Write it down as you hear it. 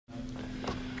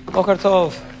Boker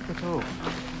Tov.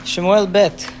 Shemuel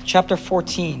Bet, chapter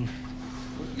 14.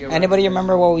 Anybody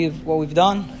remember what we've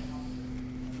done?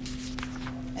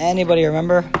 Anybody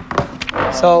remember?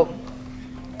 So,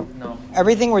 no.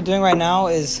 Everything we're doing right now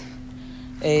is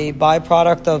a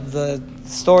byproduct of the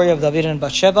story of David and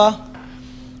Bathsheba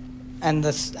and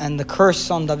the curse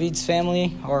on David's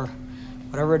family, or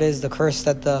whatever it is, the curse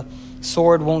that the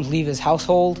sword won't leave his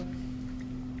household,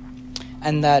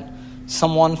 and that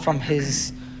someone from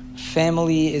his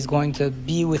family is going to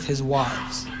be with his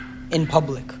wives in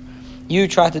public. You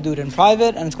try to do it in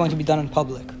private, and it's going to be done in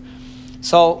public.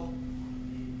 So,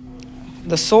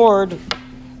 the sword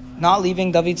not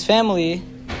leaving David's family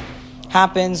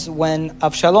happens when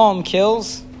Avshalom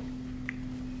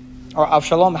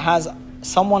has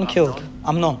someone killed,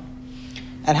 Amnon.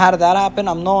 And how did that happen?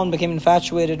 Amnon became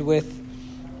infatuated with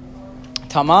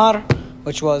Tamar,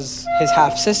 which was his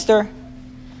half-sister,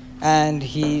 and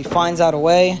he finds out a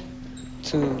way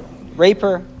to rape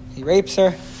her. He rapes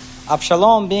her.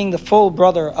 Avshalom, being the full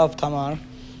brother of Tamar,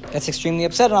 gets extremely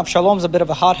upset, and Avshalom's a bit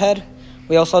of a hothead.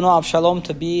 We also know Avshalom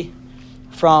to be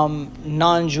from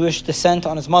non-Jewish descent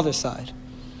on his mother's side,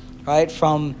 right?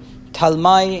 From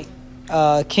Talmai,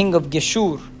 king of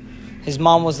Geshur. His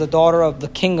mom was the daughter of the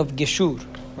king of Geshur,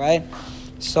 right?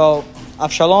 So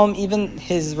Avshalom, even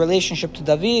his relationship to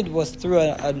David was through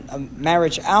a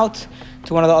marriage out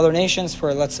to one of the other nations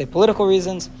for, let's say, political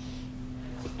reasons.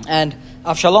 And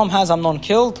Avshalom has Amnon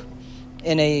killed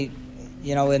in a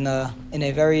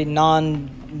very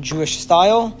non-Jewish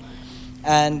style,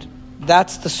 and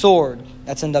that's the sword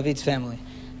that's in David's family.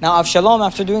 Now Avshalom,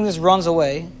 after doing this, runs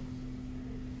away.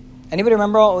 Anybody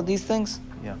remember all of these things?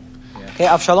 Yeah. Okay,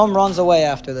 Avshalom runs away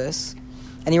after this,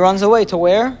 and he runs away to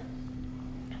where?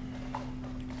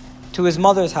 To his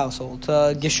mother's household,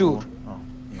 to Geshur. Oh,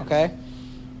 yes. Okay?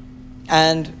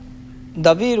 And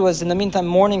David was in the meantime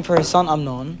mourning for his son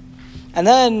Amnon. And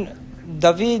then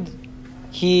David,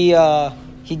 he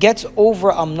gets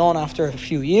over Amnon after a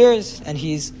few years, and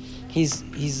he's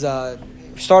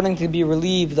starting to be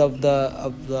relieved of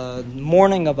the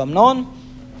mourning of Amnon.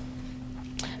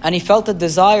 And he felt a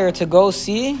desire to go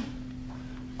see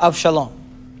Avshalom.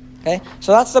 Okay,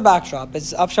 so that's the backdrop.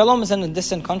 Avshalom is in a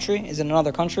distant country, is in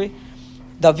another country.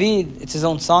 David, it's his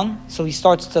own son, so he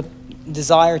starts to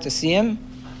desire to see him.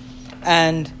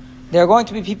 And there are going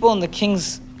to be people in the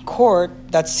king's court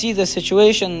that see this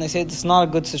situation and they say it's not a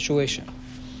good situation.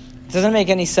 It doesn't make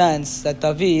any sense that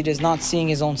David is not seeing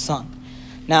his own son.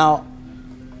 Now,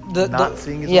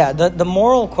 the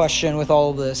moral question with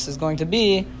all of this is going to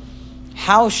be,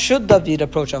 how should David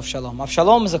approach Avshalom?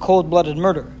 Avshalom is a cold-blooded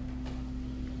murderer.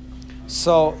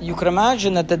 So you could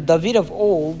imagine that the David of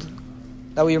old,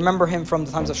 that we remember him from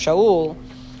the times of Shaul,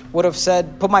 would have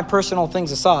said, put my personal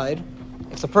things aside.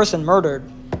 If the person murdered,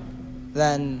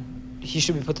 then he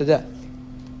should be put to death.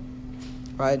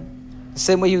 Right? The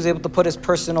same way he was able to put his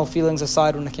personal feelings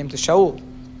aside when it came to Shaul.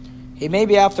 He may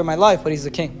be after my life, but he's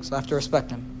the king, so I have to respect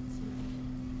him.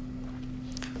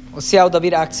 We'll see how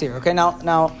David acts here. Okay,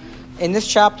 now in this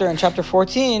chapter, in chapter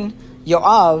 14,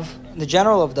 Yoav, the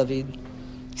general of David,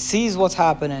 sees what's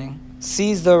happening,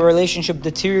 sees the relationship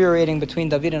deteriorating between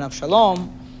David and Avshalom,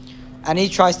 and he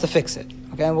tries to fix it.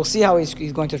 Okay, and we'll see how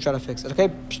he's going to try to fix it.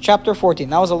 Okay, chapter 14.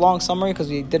 That was a long summary because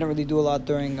we didn't really do a lot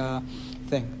during the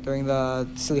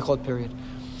Silichot period.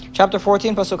 Chapter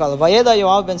 14, Pasuk Aleph. Vayeda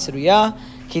Yoav ben Tzruya,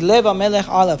 ki lev hamelech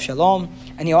al Avshalom.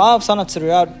 And Yoav, son of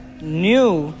Tzruya,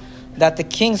 knew that the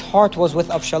king's heart was with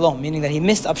Avshalom, meaning that he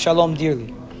missed Avshalom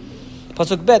dearly.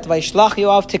 Pasuk Bet, Vayishlach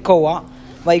Yoav Tekoa,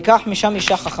 Vayikach misham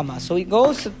isha chachama. So he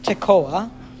goes to Tekoa,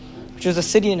 which is a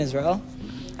city in Israel,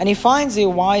 and he finds a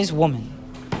wise woman.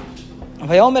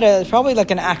 Vayomer is probably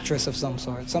like an actress of some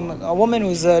sort, a woman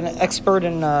who's an expert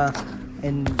in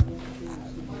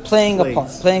playing a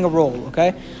part, playing a role.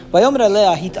 Okay, Vayomer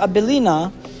alea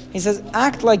hit'abelina. He says,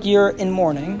 act like you're in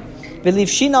mourning.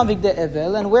 V'livshina vigde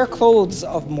evel, and wear clothes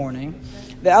of mourning.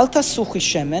 Ve'al tasuchi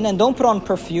shemen, and don't put on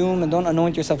perfume and don't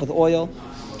anoint yourself with oil.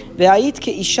 Ve'ayit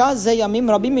ke'isha ze yamim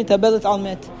rabim mitabelet al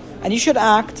met, and you should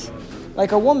act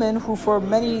like a woman who for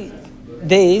many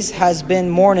days has been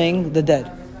mourning the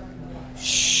dead.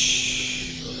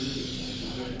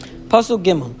 Pasuk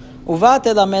Gimel. Uvat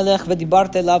el hamelech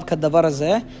v'dibart elav kadavar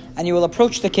hazeh, and you will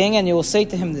approach the king and you will say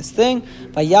to him this thing.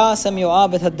 Vayasem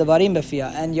Yoav et hadavarim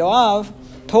b'fiyah, and Yoav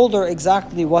told her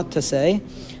exactly what to say.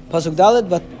 Pasuk Dalet,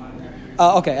 but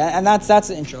okay, and that's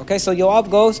the intro. Okay, so Yoav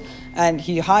goes and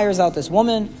he hires out this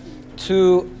woman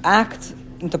to act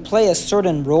and to play a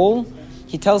certain role.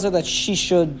 He tells her that she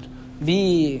should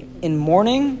be in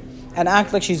mourning and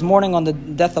act like she's mourning on the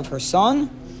death of her son,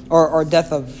 or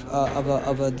death of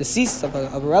a deceased, of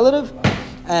a relative,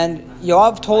 And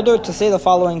Yoav told her to say the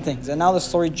following things. And now the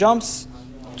story jumps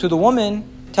to the woman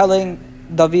telling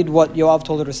David what Yoav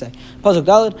told her to say. Pasuk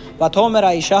Daled, Vatomer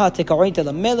Aisha hatekaoit el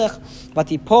hamelech,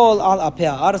 vatipol al apeh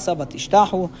ha'arsa,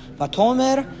 vatishtahu,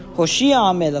 Vatomer Hoshia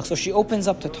hamelech. So she opens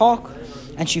up to talk,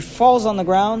 and she falls on the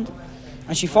ground,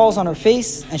 and she falls on her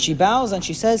face, and she bows, and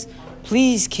she says,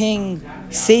 please, King,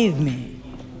 save me.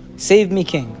 Save me,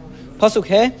 King. Pasuk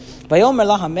He, Vayomer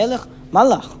la hamelech,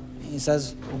 malach. He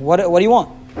says, what do you want?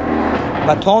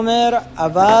 Vatomer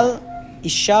aval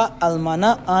Isha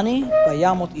almana ani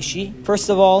vayamot ishi. First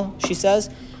of all, she says,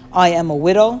 I am a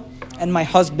widow and my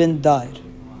husband died.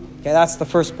 Okay, that's the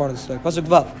first part of the story. Pasuk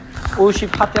Vav.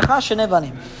 Ushivchatecha shnei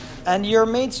banim. And your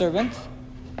maidservant,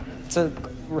 it's a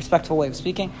respectful way of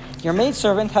speaking, your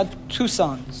maidservant had 2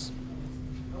 sons.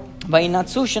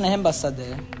 Vayinatzu shnehem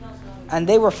basadeh. And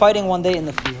they were fighting one day in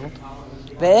the field.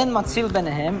 Ve'en matzil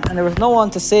benehem. And there was no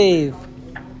one to save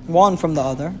one from the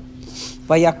other.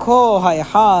 And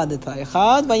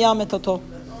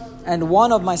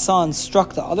one of my sons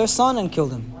struck the other son and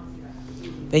killed him.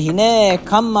 And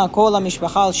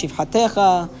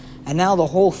now the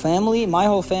whole family, my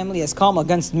whole family, has come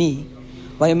against me.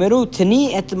 Take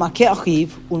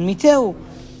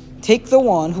the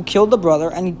one who killed the brother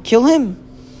and kill him,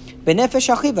 because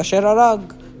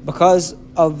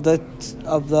of the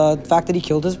fact that he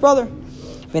killed his brother.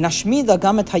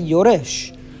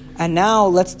 And now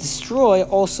let's destroy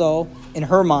also, in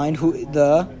her mind,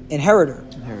 the inheritor.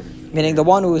 Meaning the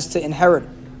one who is to inherit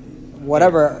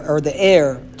whatever, or the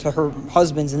heir to her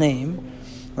husband's name,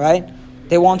 right?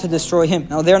 They want to destroy him.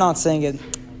 Now they're not saying it.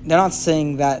 They're not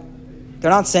saying that.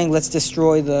 They're not saying let's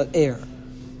destroy the heir.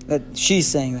 That she's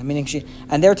saying that, meaning she.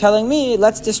 And they're telling me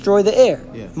let's destroy the heir,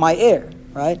 my heir,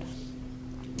 right?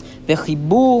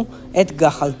 Vechibu et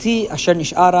gachalti asher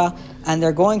nishara, and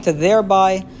they're going to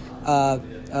thereby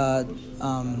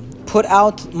put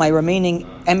out my remaining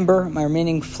ember, my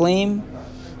remaining flame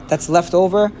that's left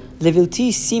over.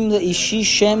 Levilti sim leishi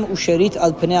shem usherit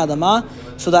al pnei adama,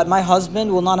 so that my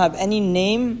husband will not have any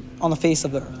name on the face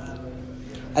of the earth.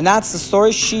 And that's the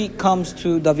story she comes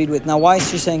to David with. Now, why is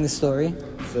she saying this story?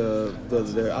 They're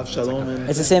Avshalom and...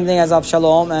 It's the same thing as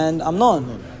Avshalom and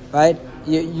Amnon, right?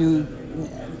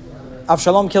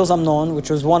 Avshalom kills Amnon, which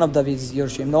was one of David's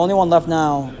Yerushim. The only one left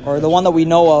now, or the one that we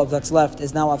know of that's left,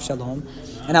 is now Avshalom.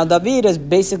 And now David is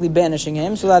basically banishing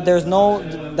him, so that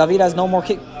David has no more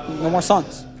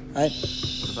sons, right?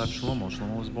 What about Shlomo?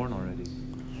 Shlomo was born already.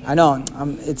 I know.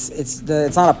 It's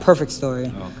not a perfect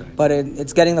story, but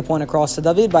it's getting the point across to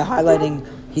David by highlighting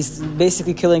he's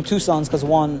basically killing 2 sons because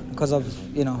one killed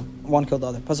the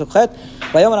other. Pasuk Chet,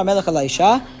 Vayomer HaMelech el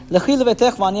Aisha, Lechi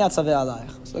levetech v'ani atzaveh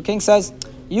alayich. So the king says,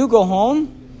 you go home,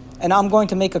 and I'm going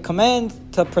to make a command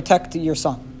to protect your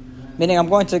son. Meaning I'm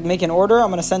going to make an order, I'm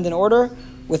going to send an order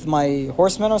with my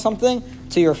horsemen or something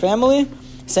to your family,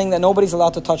 saying that nobody's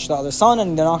allowed to touch the other son,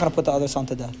 and they're not going to put the other son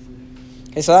to death.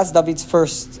 Okay, so that's David's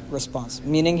first response,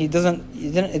 meaning it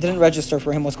didn't register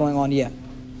for him what's going on yet.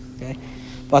 Okay,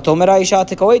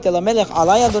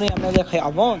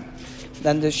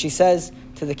 then she says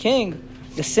to the king,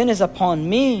 the sin is upon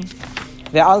me,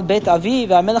 and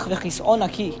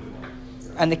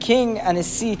the king and his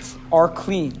seat are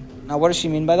clean. Now, what does she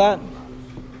mean by that?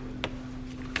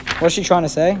 What's she trying to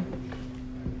say?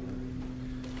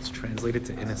 It's translated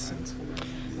to innocent.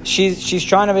 She's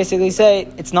trying to basically say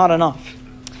it's not enough.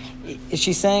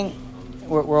 She's saying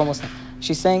we're almost.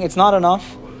 She's saying it's not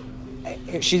enough.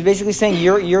 She's basically saying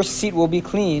your seat will be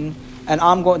clean, and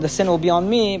the sin will be on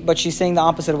me. But she's saying the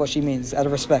opposite of what she means, out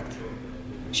of respect.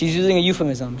 She's using a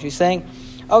euphemism. She's saying,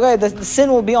 okay, the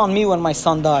sin will be on me when my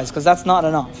son dies, because that's not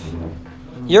enough.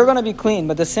 You're going to be clean,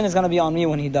 but the sin is going to be on me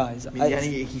when he dies.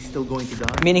 He's still going to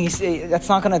die? Meaning that's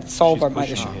not going to solve my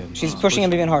issue. She's pushing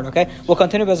him even harder, okay? We'll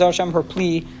continue B'ezras Hashem her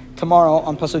plea tomorrow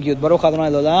on Pasuk Yud. Baruch Adonai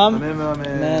L'olam.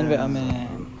 Amen.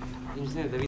 Amen.